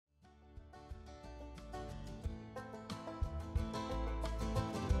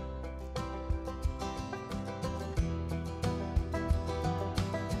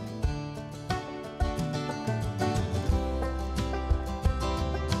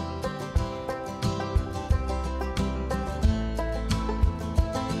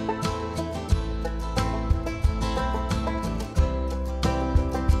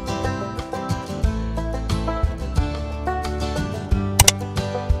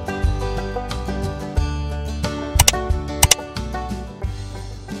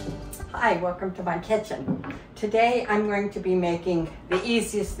Hi, welcome to my kitchen. Today I'm going to be making the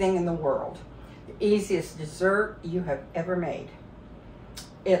easiest thing in the world. The easiest dessert you have ever made.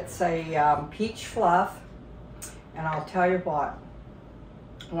 It's a peach fluff, and I'll tell you what,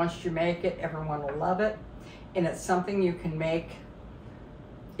 once you make it, everyone will love it. And it's something you can make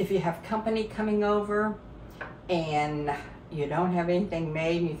if you have company coming over and you don't have anything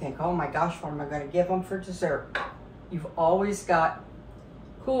made and you think, oh my gosh, what am I going to give them for dessert? You've always got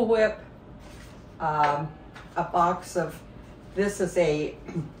Cool Whip, a box of, this is I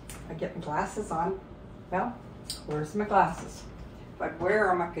get my glasses on. Well, where's my glasses? If I wear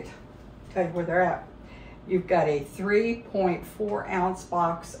them, I could tell you where they're at. You've got a 3.4 ounce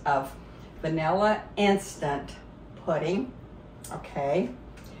box of vanilla instant pudding, okay,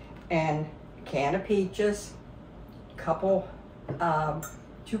 and a can of peaches, couple,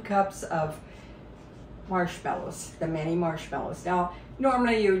 2 cups of marshmallows, the mini marshmallows. Now,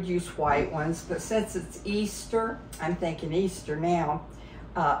 normally you would use white ones, but since it's Easter, I'm thinking Easter now,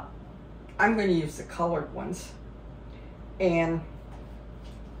 I'm going to use the colored ones. And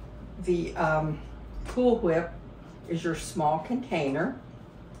the Cool Whip is your small container,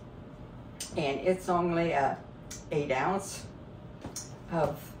 and it's only a 8 ounce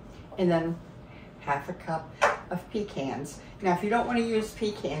of, and then half a cup of pecans. Now, if you don't want to use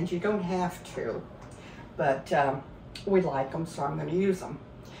pecans, you don't have to, but we like them, so I'm going to use them.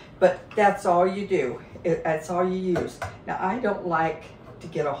 But that's all you do. That's all you use. Now, I don't like to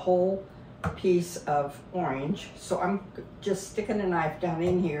get a whole piece of orange, so I'm just sticking a knife down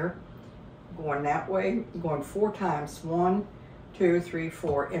in here, going that way, going 4 times. 1, 2, 3,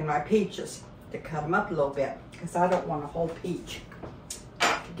 4 in my peaches to cut them up a little bit, because I don't want a whole peach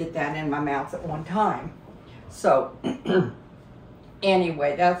to get that in my mouth at one time. So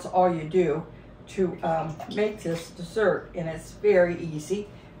anyway, that's all you do to make this dessert, and it's very easy,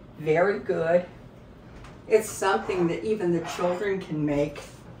 very good. It's something that even the children can make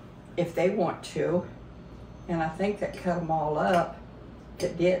if they want to, and I think that cut them all up.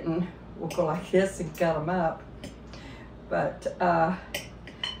 That didn't, we'll go like this and cut them up. But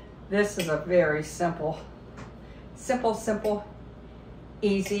this is a very simple,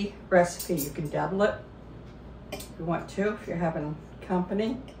 easy recipe. You can double it if you want to, if you're having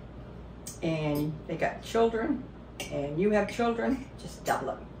company and they got children and you have children, just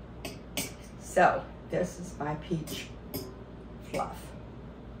double it. So this is my peach fluff.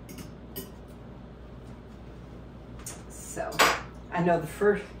 So I know the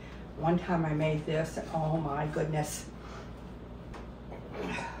first one time I made this, and oh my goodness,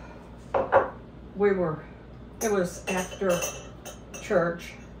 it was after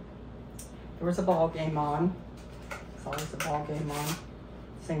church. There was a ball game on. There's always a ball game on,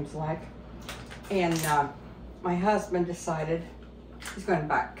 seems like. And my husband decided he's going to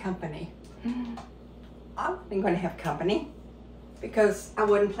invite company. I wasn't going to have company because I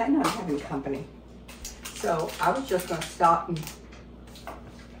wasn't planning on having company. So I was just going to stop and,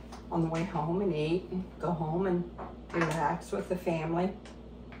 on the way home, and eat and go home and relax with the family.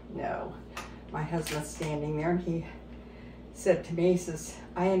 No, my husband's standing there, and he said to me, he says,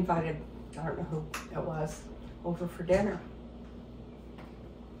 I invited, I don't know who it was, over for dinner.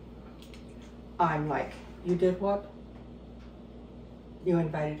 I'm like, you did what? You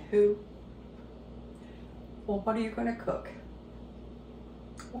invited who? Well, what are you going to cook?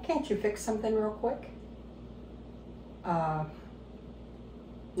 Well, can't you fix something real quick? Not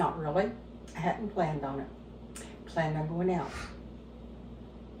really. I hadn't planned on it. Planned on going out.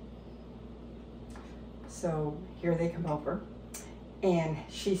 So here they come over, and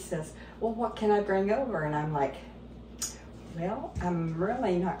she says, well, what can I bring over? And I'm like, well, I'm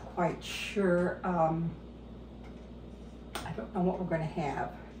really not quite sure. I don't know what we're going to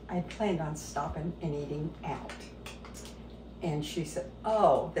have. I planned on stopping and eating out. And she said,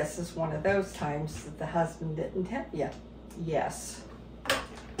 oh, this is one of those times that the husband didn't tell you. Yes.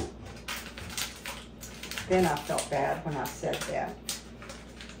 Then I felt bad when I said that.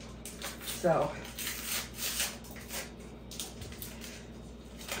 So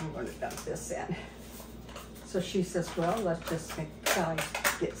I'm going to dump this in. So she says, well, let's just make guys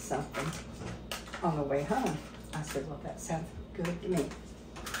get something on the way home. I said, well, that sounds good to me.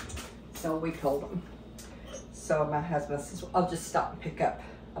 So we told them. So my husband says, well, I'll just stop and pick up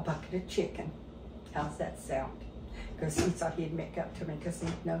a bucket of chicken. How's that sound? Because he thought he'd make up to me because he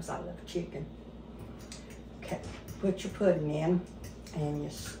knows I love chicken. Okay, put your pudding in and you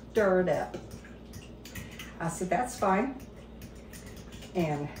stir it up. I said, that's fine.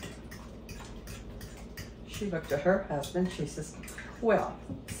 And she looked at her husband. She says, well,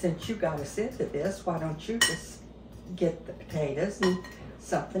 since you got us into this, why don't you just get the potatoes and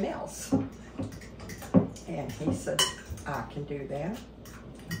something else. And he said, I can do that.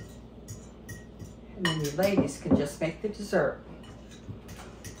 And then you ladies can just make the dessert.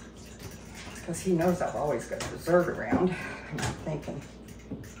 Because he knows I've always got dessert around. And I'm thinking,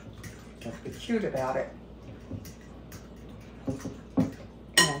 let's be cute about it.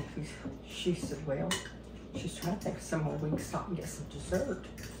 And she said, well, she's trying to think of somewhere we can stop and get some dessert.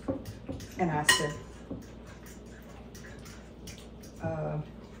 And I said, now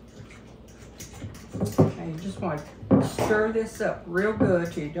you just want to stir this up real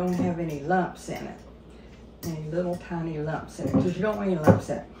good till you don't have any lumps in it. Any little tiny lumps in it, because you don't want any lumps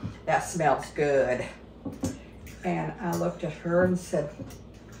in it. That smells good. And I looked at her and said,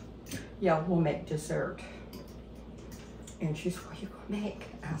 yeah, we'll make dessert. And she said, what are you gonna make?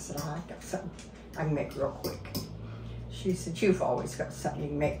 I said, oh, I got something I can make real quick. She said, you've always got something you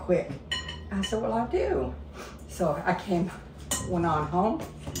can make quick. I said, well, I do. So I went on home,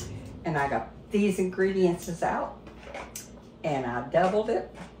 and I got these ingredients out, and I doubled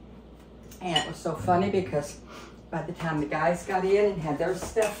it. And it was so funny because by the time the guys got in and had their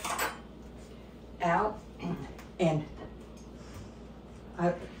stuff out, and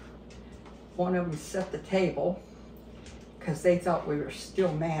one of them set the table because they thought we were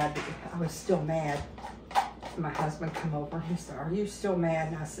still mad. I was still mad. My husband come over and he said, are you still mad?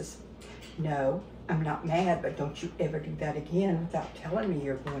 And I says, no, I'm not mad, but don't you ever do that again without telling me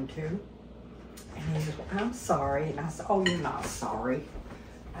you're going to. And he said, well, I'm sorry. And I said, oh, you're not sorry.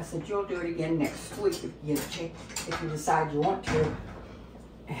 I said, you'll do it again next week if you decide you want to.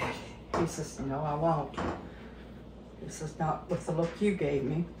 And he says, no, I won't. He says, not with the look you gave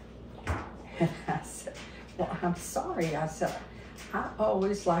me. And I said, well, I'm sorry. I said, I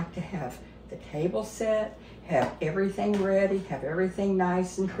always like to have the table set, have everything ready, have everything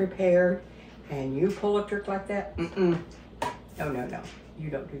nice and prepared, and you pull a trick like that? Mm-mm. No, you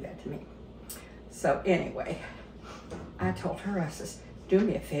don't do that to me. So anyway, I told her, I says, do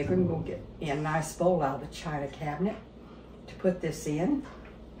me a favor and go get me a nice bowl out of the china cabinet to put this in.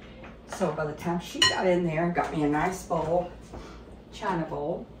 So by the time she got in there and got me a nice bowl, china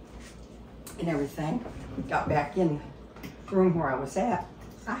bowl, and everything, got back in the room where I was at,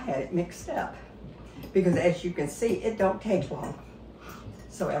 I had it mixed up. Because as you can see, it don't take long.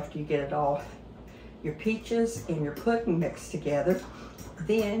 So after you get it all, your peaches and your pudding mixed together,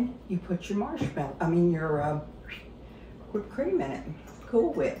 then you put your your whipped cream in it,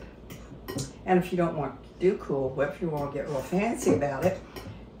 Cool Whip. And if you don't want to do Cool Whip, if you want to get real fancy about it,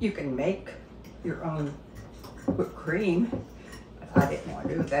 you can make your own whipped cream. But I didn't want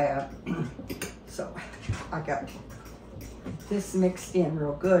to do that. So I got this mixed in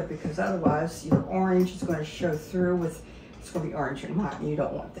real good, because otherwise your orange is going to show through with, it's going to be orange and white, and you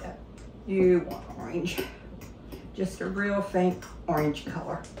don't want that. You want orange. Just a real faint orange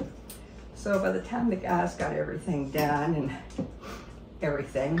color. So by the time the guys got everything done and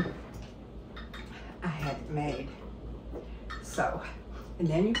everything, I had it made. So, and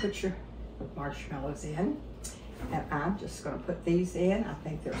then you put your marshmallows in, and I'm just going to put these in. I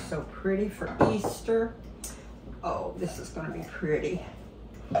think they're so pretty for Easter. Oh, this is going to be pretty.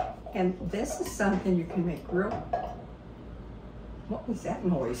 And this is something you can make real... What was that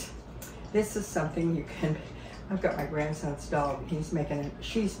noise? This is something you can... I've got my grandson's dog.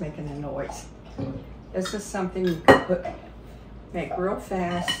 She's making a noise. This is something you can make real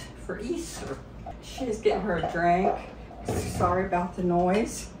fast for Easter. She's getting her a drink. Sorry about the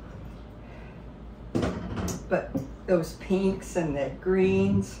noise. But those pinks and the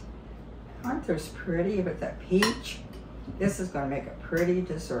greens, aren't those pretty with that peach? This is going to make a pretty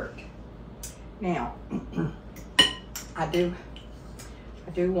dessert. Now, I do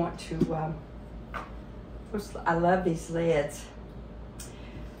want to, I love these lids.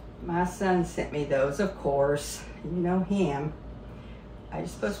 My son sent me those, of course. You know him. I'm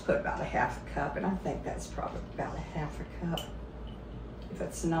supposed to put about a half a cup, and I think that's probably about a half a cup. If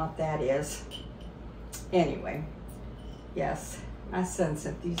it's not, that is. Anyway, yes, my son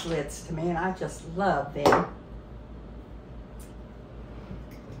sent these lids to me, and I just love them.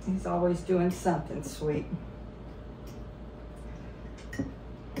 He's always doing something sweet.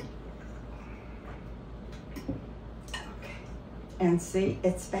 And see,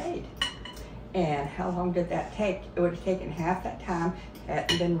 it's made. And how long did that take? It would have taken half that time,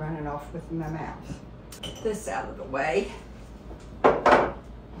 hadn't been running off with my mouth. Get this out of the way. Get my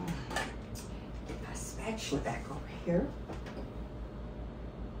spatula back over here.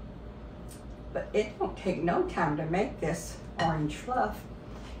 But it don't take no time to make this orange fluff.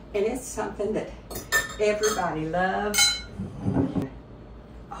 And it's something that everybody loves.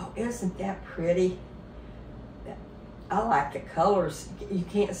 Oh, isn't that pretty? I like the colors. You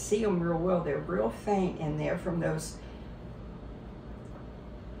can't see them real well. They're real faint in there from those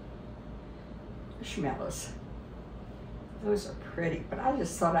marshmallows. Those are pretty, but I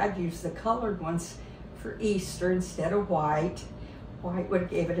just thought I'd use the colored ones for Easter instead of white. White would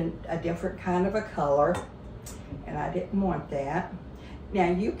give it a different kind of a color, and I didn't want that. Now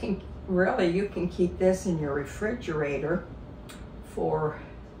you can keep this in your refrigerator for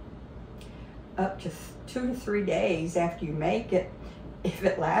up to 2 to 3 days after you make it. If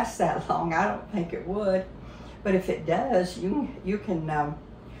it lasts that long, I don't think it would, but if it does, you can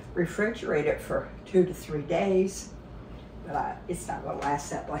refrigerate it for 2 to 3 days. But it's not gonna last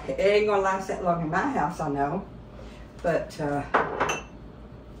that long. It ain't gonna last that long in my house, I know. But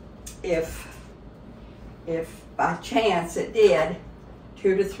if by chance it did,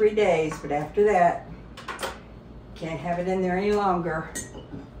 2 to 3 days, but after that, can't have it in there any longer.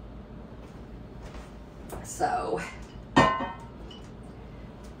 So, but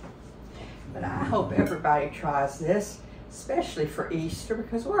I hope everybody tries this, especially for Easter,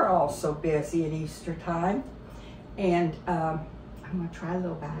 because we're all so busy at Easter time. And I'm gonna try a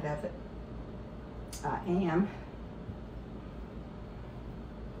little bite of it. I am.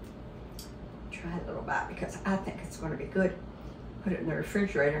 Try a little bite because I think it's gonna be good. Put it in the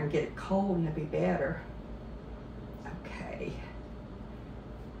refrigerator and get it cold and it'll be better. Okay.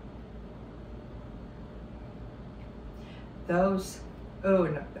 Those, oh,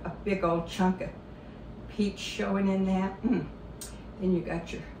 and a big old chunk of peach showing in that. Then you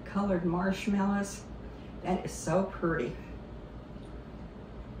got your colored marshmallows. That is so pretty.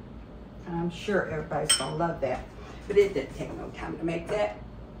 I'm sure everybody's gonna love that. But it didn't take no time to make that.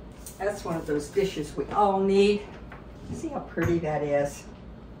 That's one of those dishes we all need. See how pretty that is?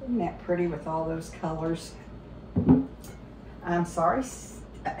 Isn't that pretty with all those colors? I'm sorry,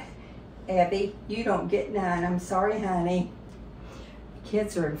 Abby, you don't get none. I'm sorry, honey. The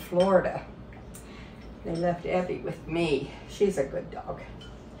kids are in Florida. They left Abby with me. She's a good dog.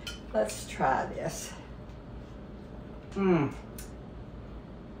 Let's try this.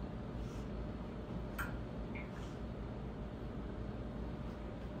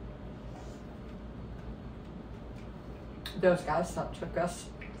 Those guys thought it took us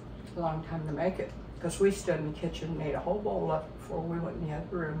a long time to make it because we stood in the kitchen and made a whole bowl of it before we went in the other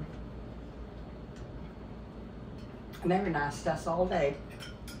room. And they were nice to us all day.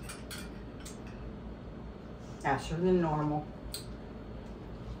 Nicer than normal.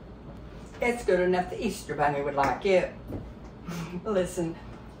 It's good enough the Easter Bunny would like it. Listen,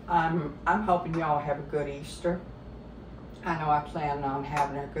 I'm hoping y'all have a good Easter. I know I plan on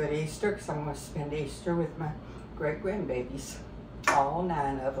having a good Easter because I'm going to spend Easter with my great-grandbabies. All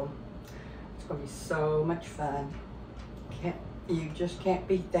 9 of them. It's going to be so much fun. You just can't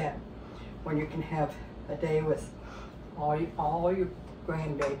beat that when you can have a day with all your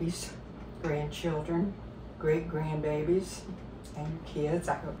grandbabies, grandchildren, great-grandbabies, and your kids.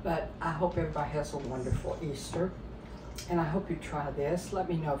 I hope everybody has a wonderful Easter. And I hope you try this. Let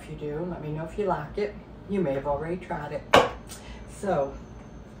me know if you do. Let me know if you like it. You may have already tried it. So,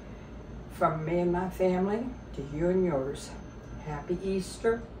 from me and my family to you and yours, happy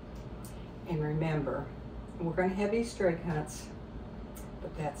Easter. And remember, we're going to have Easter egg hunts,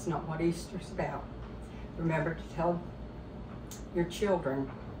 but that's not what Easter's about. Remember to tell your children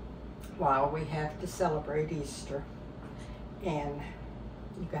why we have to celebrate Easter. And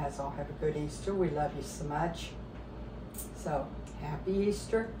you guys all have a good Easter. We love you so much. So, happy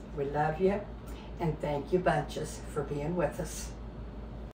Easter. We love you. And thank you bunches for being with us.